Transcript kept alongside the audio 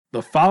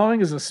The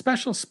following is a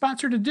special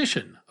sponsored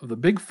edition of the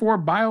Big Four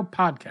Bio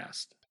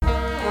Podcast. I'm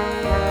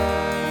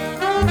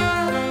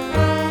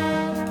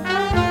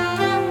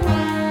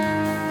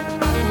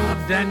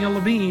Daniel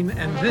Levine,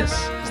 and this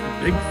is the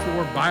Big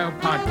Four Bio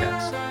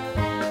Podcast.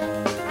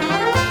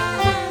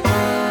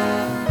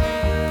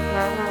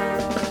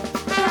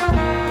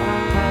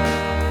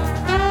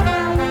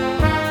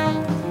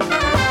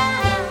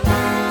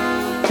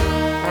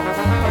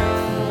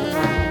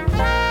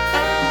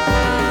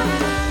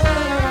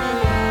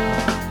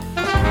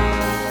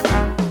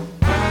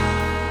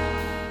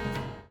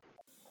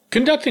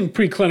 Conducting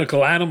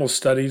preclinical animal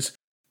studies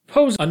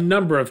pose a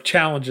number of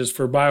challenges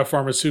for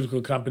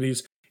biopharmaceutical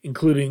companies,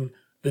 including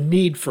the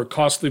need for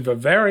costly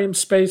vivarium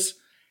space,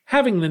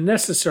 having the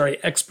necessary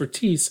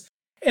expertise,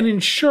 and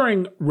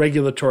ensuring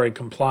regulatory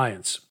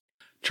compliance.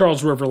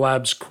 Charles River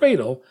Labs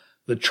CRADL,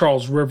 the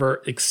Charles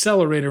River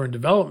Accelerator and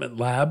Development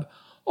Lab,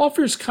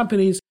 offers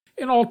companies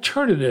an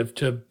alternative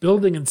to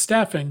building and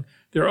staffing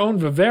their own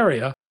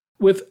Vivaria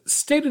with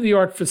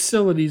state-of-the-art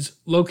facilities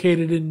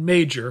located in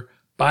major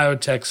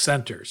biotech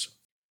centers.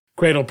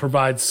 CRADL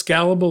provides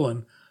scalable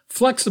and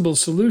flexible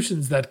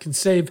solutions that can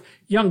save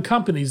young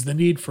companies the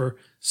need for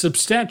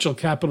substantial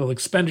capital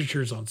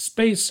expenditures on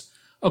space,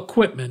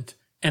 equipment,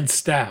 and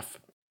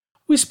staff.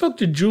 We spoke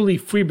to Julie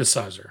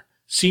Friebesizer,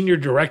 Senior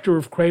Director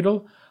of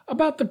CRADL,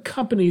 about the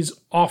company's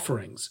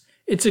offerings,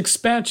 its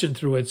expansion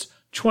through its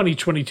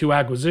 2022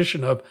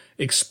 acquisition of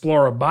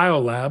Explora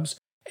Biolabs,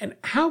 and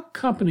how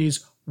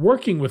companies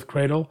working with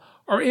CRADL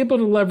are able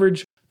to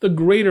leverage the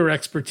greater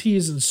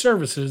expertise and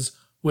services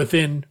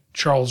within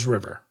Charles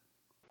River.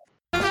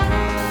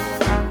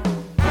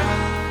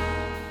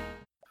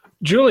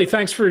 Julie,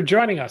 thanks for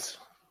joining us.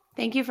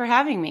 Thank you for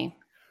having me.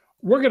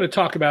 We're going to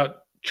talk about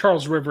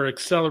Charles River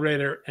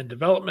Accelerator and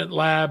Development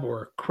Lab,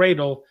 or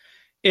CRADL,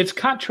 its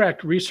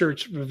contract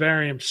research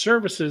vivarium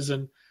services,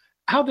 and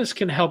how this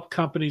can help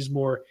companies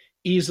more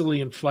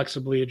easily and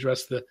flexibly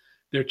address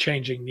their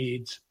changing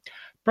needs.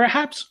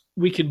 Perhaps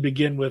we can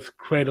begin with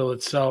CRADL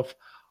itself.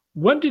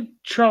 When did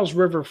Charles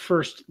River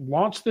first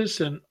launch this,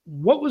 and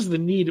what was the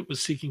need it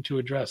was seeking to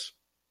address?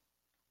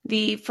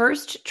 The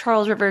first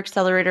Charles River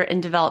Accelerator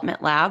and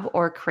Development Lab,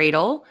 or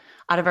CRADL,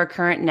 out of our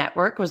current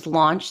network was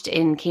launched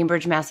in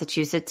Cambridge,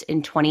 Massachusetts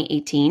in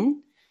 2018.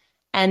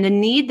 And the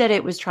need that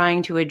it was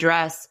trying to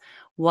address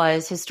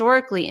was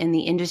historically in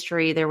the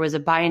industry, there was a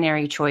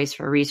binary choice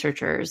for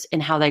researchers in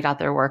how they got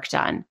their work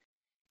done.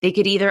 They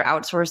could either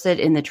outsource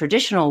it in the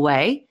traditional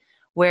way,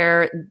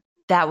 where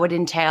that would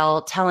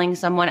entail telling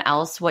someone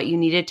else what you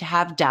needed to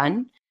have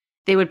done.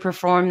 They would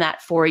perform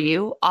that for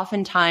you,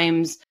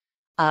 oftentimes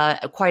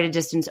quite a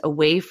distance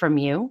away from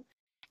you,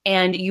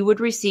 and you would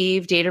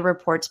receive data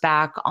reports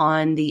back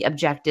on the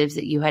objectives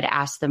that you had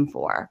asked them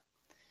for.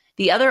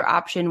 The other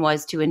option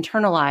was to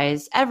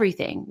internalize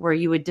everything, where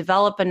you would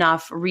develop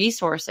enough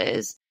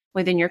resources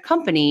within your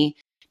company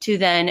to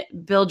then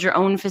build your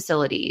own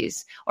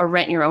facilities or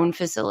rent your own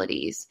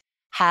facilities,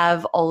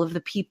 have all of the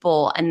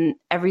people and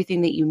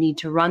everything that you need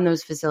to run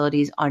those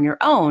facilities on your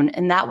own.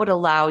 And that would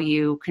allow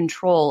you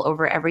control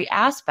over every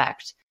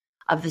aspect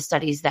of the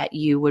studies that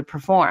you would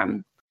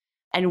perform.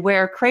 And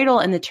where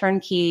CRADL and the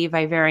turnkey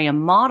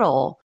vivarium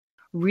model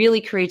really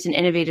creates an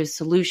innovative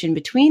solution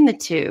between the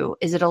two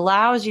is it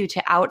allows you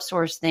to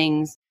outsource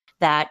things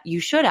that you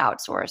should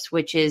outsource,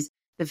 which is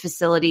the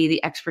facility,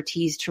 the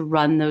expertise to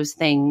run those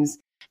things,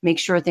 make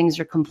sure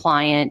things are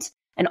compliant,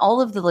 and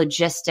all of the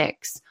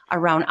logistics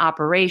around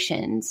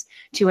operations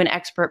to an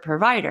expert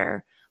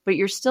provider, but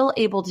you're still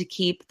able to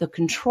keep the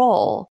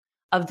control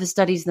of the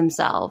studies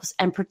themselves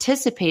and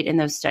participate in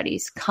those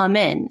studies, come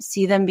in,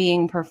 see them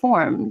being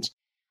performed,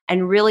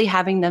 and really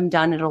having them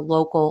done at a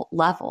local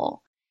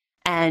level.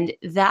 And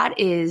that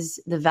is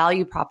the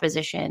value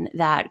proposition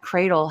that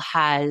CRADL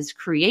has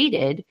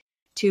created,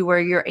 to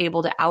where you're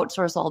able to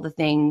outsource all the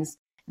things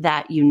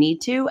that you need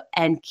to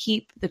and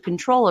keep the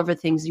control over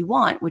things you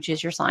want, which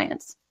is your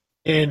science.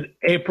 In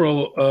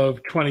April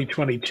of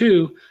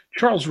 2022,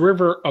 Charles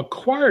River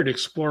acquired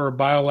Explora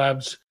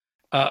Biolabs,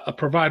 a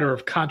provider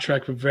of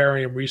contract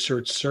vivarium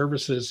research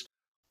services.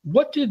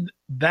 What did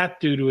that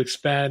do to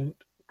expand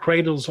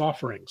CRADL's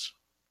offerings?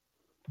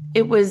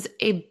 It was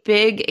a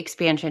big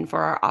expansion for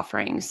our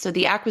offerings. So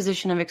the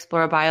acquisition of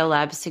Explora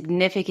Biolabs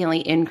significantly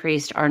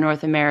increased our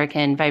North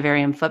American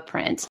vivarium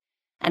footprint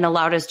and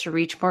allowed us to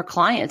reach more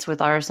clients with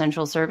our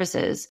essential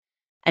services.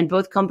 And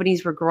both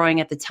companies were growing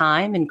at the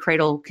time, and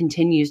CRADL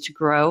continues to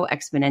grow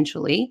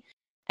exponentially.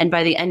 And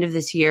by the end of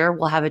this year,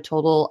 we'll have a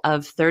total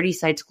of 30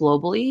 sites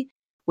globally,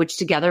 which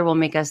together will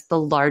make us the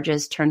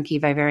largest turnkey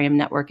vivarium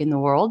network in the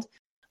world,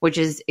 which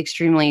is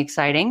extremely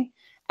exciting.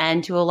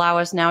 And to allow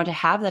us now to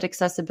have that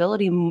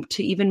accessibility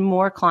to even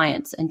more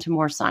clients and to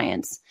more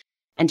science,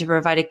 and to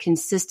provide a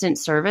consistent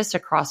service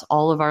across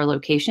all of our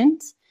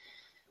locations.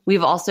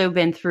 We've also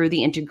been through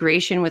the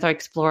integration with our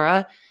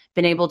Explora,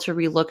 been able to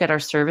relook at our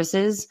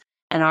services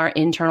and our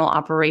internal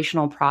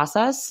operational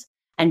process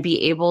and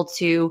be able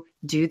to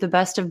do the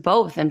best of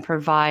both and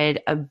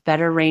provide a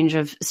better range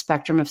of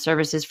spectrum of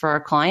services for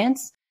our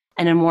clients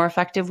in a more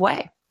effective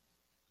way.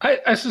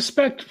 I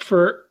suspect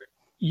for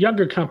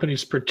younger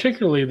companies,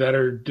 particularly that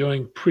are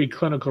doing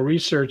preclinical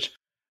research,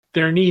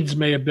 their needs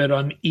may have been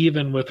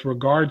uneven with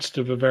regards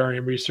to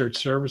vivarium research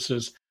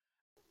services.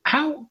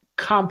 How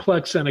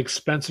complex and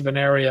expensive an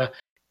area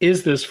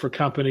is this for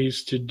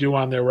companies to do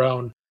on their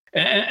own?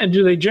 And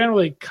do they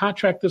generally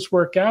contract this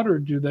work out, or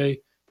do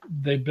they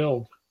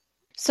build?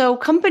 So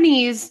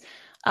companies,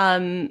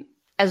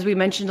 as we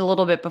mentioned a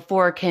little bit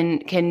before,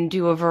 can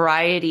do a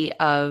variety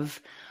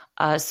of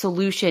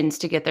solutions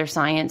to get their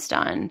science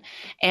done.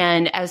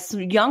 And as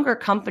younger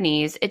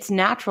companies, it's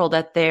natural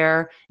that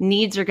their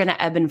needs are going to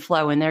ebb and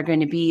flow and they're going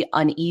to be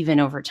uneven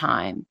over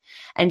time.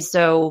 And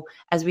so,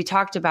 as we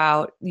talked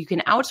about, you can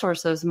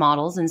outsource those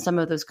models, and some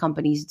of those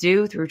companies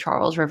do through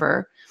Charles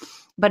River.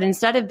 But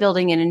instead of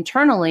building it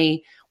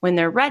internally, when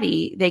they're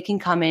ready, they can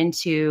come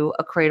into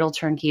a cradle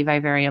turnkey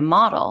vivarium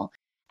model.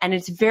 And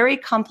it's very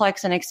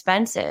complex and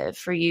expensive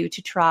for you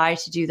to try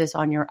to do this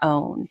on your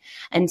own.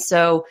 And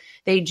so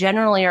they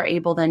generally are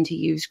able then to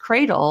use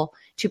Cradle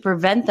to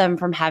prevent them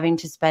from having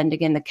to spend,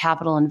 again, the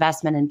capital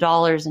investment in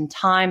dollars and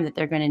time that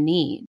they're going to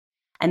need.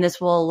 And this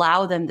will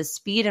allow them the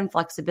speed and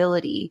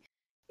flexibility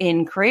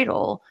in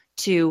Cradle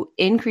to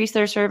increase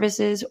their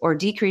services or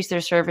decrease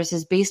their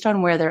services based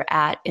on where they're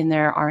at in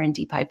their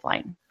R&D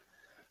pipeline.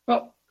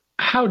 Well,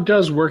 how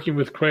does working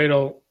with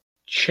Cradle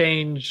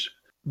change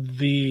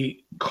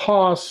the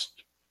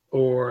cost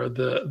or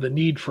the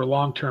need for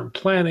long-term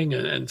planning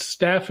and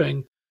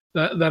staffing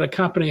that a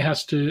company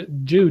has to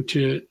do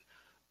to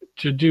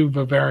do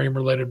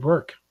vivarium-related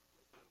work?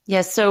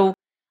 Yes. So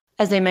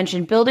as I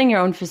mentioned, building your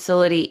own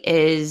facility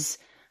is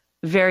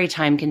very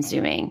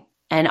time-consuming,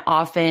 and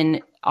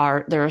often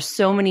there are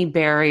so many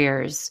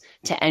barriers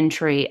to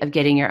entry of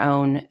getting your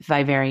own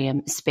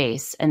vivarium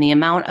space, and the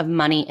amount of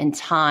money and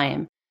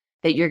time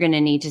that you're going to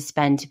need to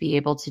spend to be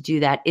able to do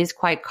that is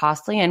quite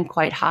costly and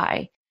quite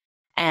high.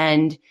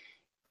 And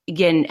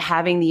again,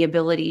 having the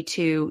ability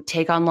to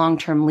take on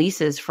long-term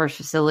leases for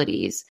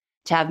facilities,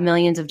 to have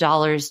millions of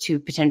dollars to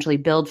potentially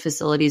build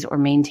facilities or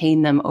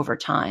maintain them over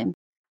time,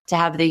 to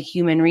have the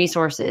human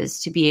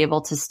resources to be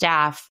able to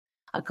staff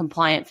a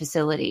compliant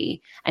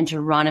facility and to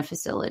run a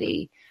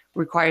facility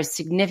requires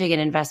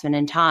significant investment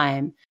in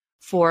time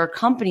for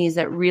companies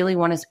that really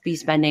want to be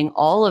spending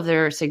all of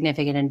their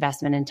significant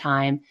investment in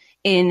time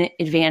in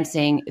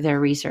advancing their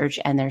research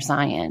and their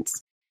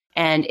science.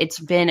 And it's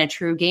been a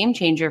true game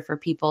changer for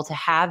people to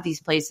have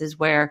these places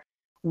where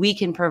we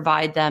can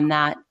provide them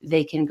that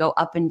they can go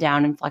up and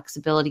down in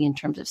flexibility in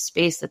terms of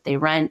space that they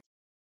rent,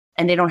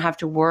 and they don't have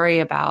to worry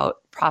about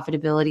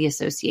profitability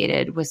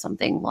associated with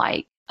something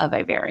like a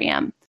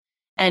vivarium.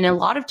 And a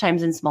lot of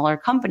times in smaller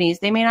companies,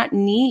 they may not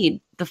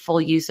need the full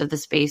use of the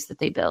space that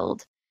they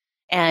build.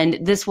 And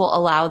this will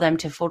allow them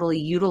to fully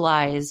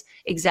utilize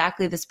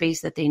exactly the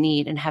space that they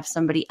need and have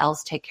somebody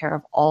else take care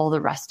of all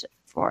the rest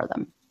for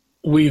them.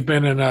 We've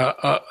been in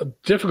a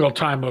difficult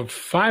time of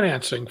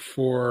financing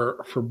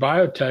for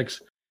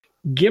biotechs.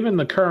 Given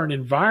the current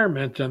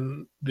environment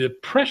and the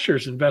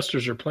pressures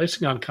investors are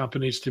placing on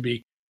companies to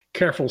be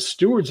careful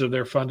stewards of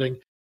their funding,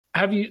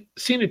 have you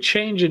seen a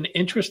change in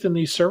interest in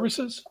these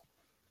services?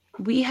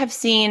 We have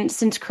seen,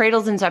 since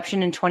Cradle's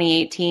inception in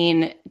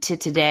 2018 to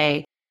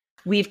today,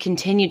 we've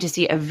continued to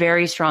see a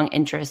very strong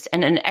interest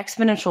and an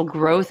exponential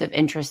growth of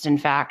interest, in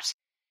fact.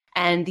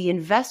 And the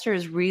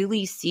investors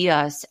really see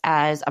us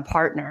as a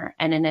partner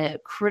and in a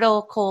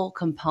critical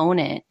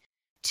component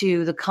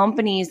to the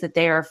companies that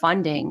they are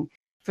funding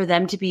for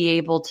them to be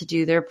able to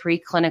do their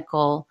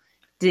preclinical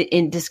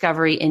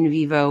discovery in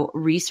vivo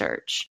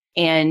research.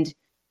 And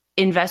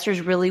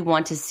investors really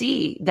want to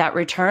see that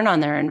return on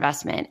their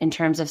investment in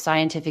terms of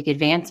scientific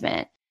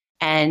advancement.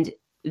 And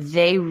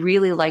they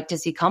really like to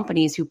see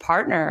companies who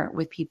partner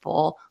with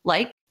people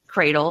like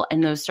Cradle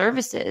and those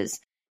services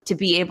to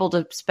be able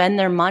to spend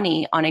their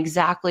money on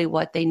exactly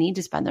what they need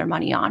to spend their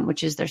money on,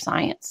 which is their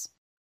science.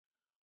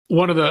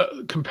 One of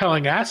the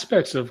compelling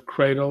aspects of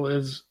Cradle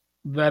is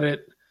that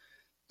it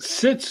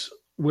sits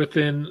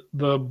within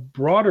the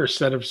broader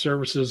set of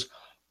services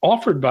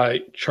offered by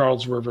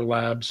Charles River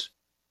Labs.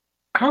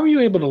 How are you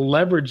able to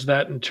leverage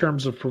that in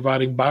terms of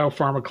providing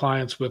biopharma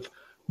clients with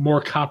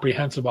more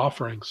comprehensive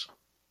offerings?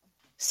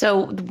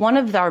 So one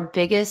of our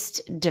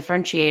biggest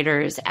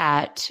differentiators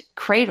at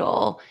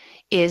Cradle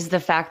is the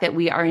fact that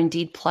we are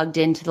indeed plugged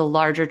into the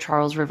larger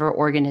Charles River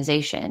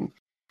organization.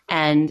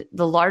 And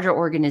the larger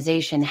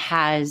organization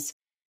has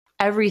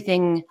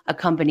everything a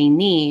company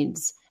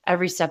needs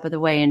every step of the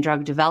way in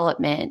drug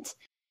development.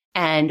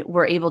 And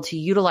we're able to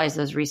utilize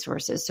those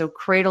resources. So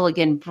Cradle,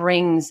 again,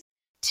 brings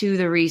to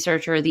the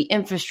researcher the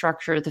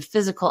infrastructure, the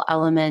physical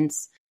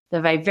elements, the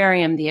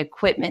vivarium, the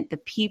equipment, the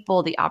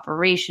people, the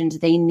operations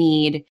they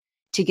need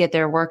to get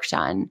their work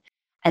done.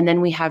 And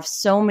then we have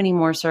so many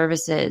more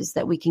services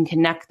that we can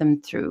connect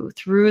them through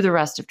the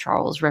rest of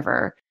Charles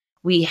River.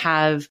 We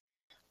have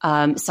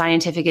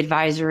scientific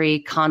advisory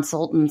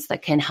consultants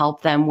that can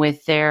help them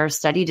with their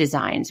study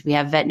designs. We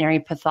have veterinary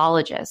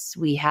pathologists.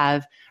 We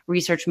have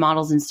research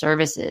models and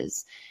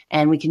services,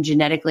 and we can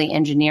genetically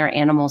engineer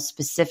animals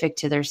specific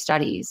to their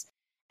studies.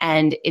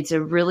 And it's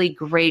a really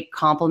great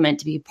complement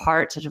to be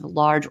part of such a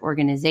large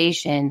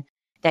organization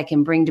that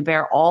can bring to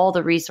bear all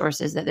the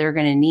resources that they're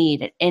going to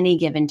need at any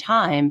given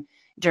time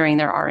during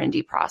their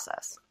R&D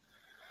process.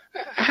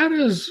 How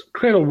does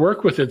Cradle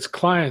work with its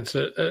clients?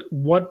 At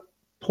what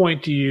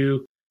point do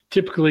you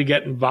typically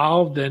get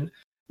involved, and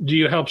do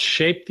you help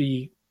shape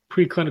the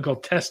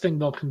preclinical testing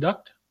they'll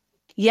conduct?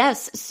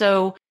 Yes.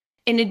 So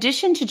in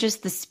addition to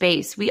just the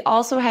space, we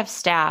also have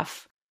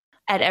staff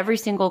at every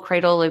single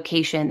Cradle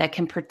location that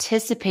can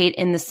participate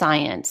in the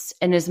science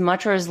in as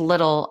much or as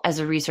little as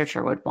a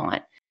researcher would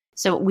want.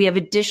 So we have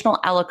additional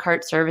a la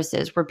carte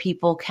services where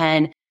people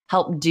can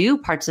help do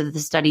parts of the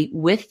study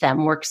with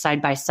them, work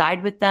side by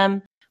side with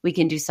them. We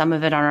can do some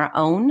of it on our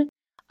own.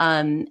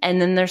 And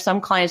then there's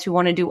some clients who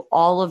want to do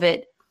all of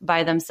it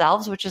by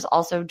themselves, which is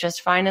also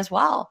just fine as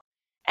well.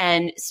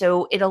 And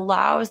so it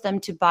allows them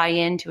to buy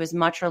into as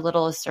much or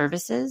little as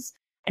services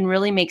and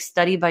really make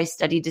study by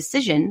study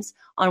decisions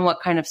on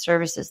what kind of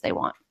services they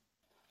want.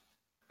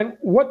 And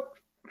what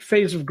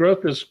phase of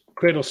growth does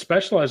Cradle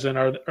specialize in?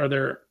 Are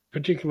there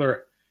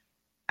particular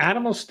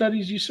animal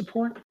studies you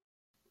support?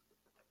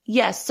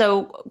 Yes.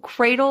 So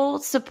Cradle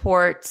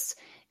supports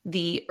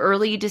the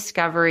early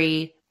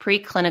discovery,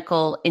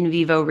 preclinical in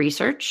vivo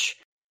research.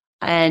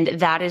 And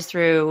that is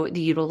through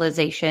the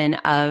utilization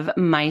of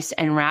mice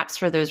and rats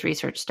for those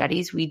research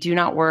studies. We do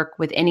not work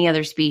with any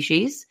other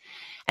species.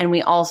 And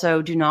we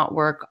also do not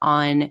work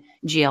on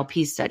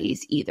GLP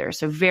studies either.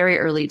 So very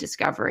early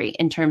discovery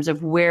in terms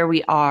of where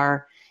we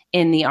are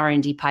in the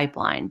R&D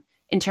pipeline.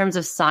 In terms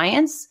of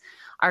science,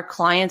 our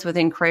clients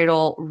within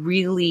Cradle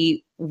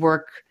really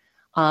work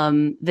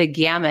the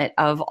gamut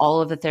of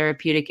all of the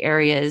therapeutic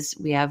areas.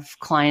 We have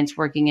clients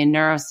working in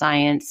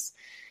neuroscience,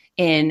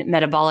 in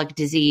metabolic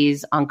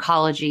disease,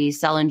 oncology,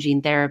 cell and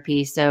gene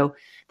therapy. So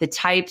the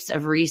types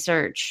of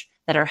research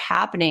that are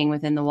happening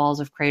within the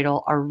walls of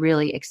Cradle are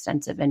really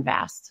extensive and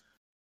vast.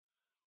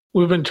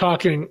 We've been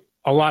talking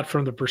a lot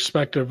from the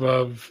perspective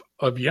of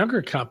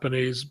younger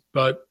companies,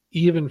 but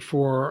even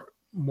for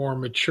more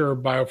mature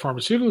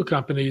biopharmaceutical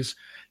companies,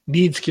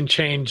 needs can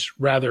change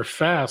rather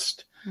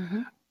fast.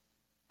 Mm-hmm.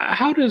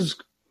 How does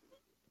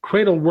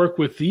Cradle work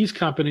with these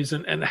companies,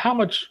 and how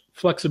much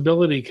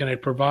flexibility can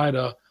it provide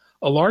a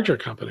larger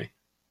company?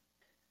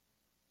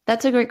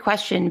 That's a great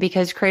question,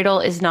 because Cradle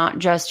is not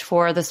just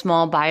for the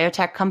small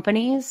biotech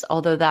companies,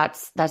 although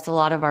that's a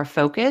lot of our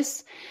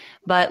focus.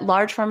 But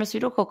large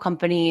pharmaceutical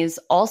companies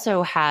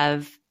also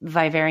have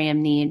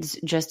vivarium needs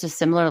just as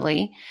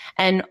similarly,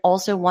 and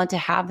also want to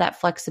have that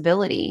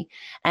flexibility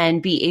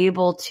and be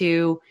able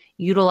to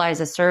utilize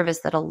a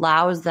service that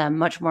allows them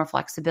much more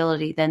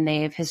flexibility than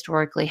they've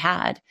historically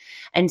had.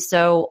 And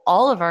so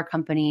all of our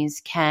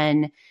companies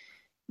can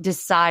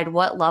decide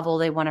what level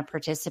they want to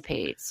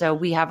participate. So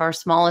we have our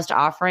smallest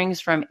offerings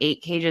from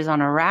 8 cages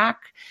on a rack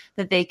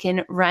that they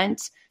can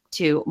rent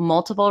to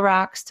multiple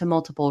racks to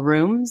multiple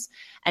rooms.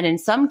 And in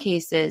some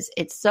cases,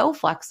 it's so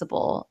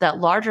flexible that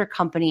larger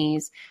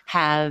companies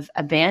have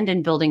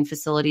abandoned building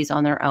facilities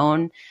on their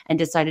own and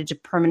decided to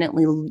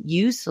permanently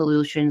use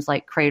solutions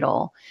like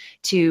Cradle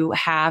to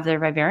have their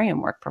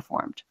vivarium work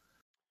performed.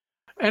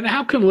 And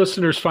how can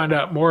listeners find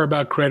out more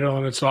about Cradle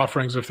and its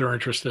offerings if they're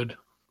interested?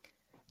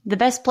 The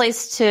best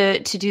place to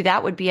do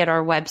that would be at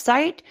our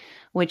website,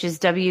 which is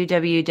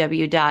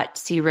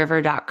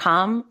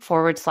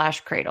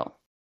www.criver.com/Cradle.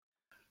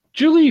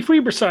 Julie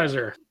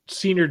Friebersizer,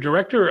 Senior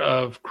Director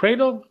of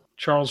Cradle,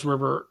 Charles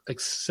River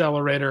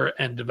Accelerator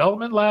and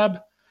Development Lab.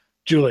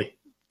 Julie,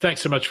 thanks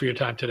so much for your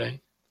time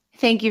today.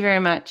 Thank you very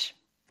much.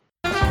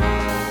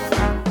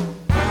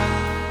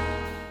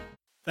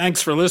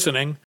 Thanks for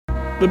listening.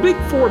 The Big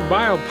 4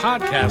 Bio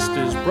podcast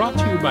is brought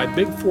to you by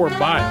Big 4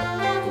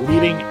 Bio, the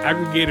leading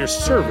aggregator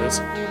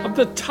service of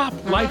the top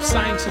life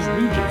sciences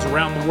regions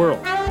around the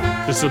world.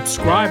 To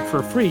subscribe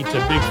for free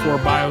to Big 4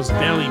 Bio's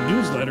daily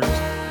newsletters,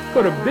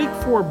 go to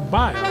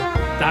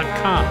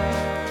big4bio.com.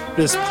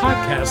 This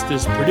podcast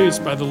is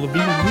produced by the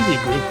Levine Media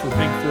Group for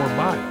Big 4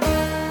 Bio.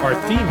 Our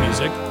theme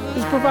music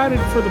is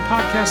provided for the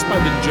podcast by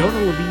the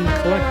Jonah Levine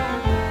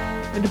Collective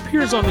and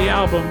appears on the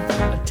album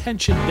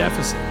Attention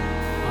Deficit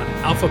on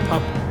Alpha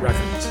Pup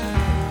Records.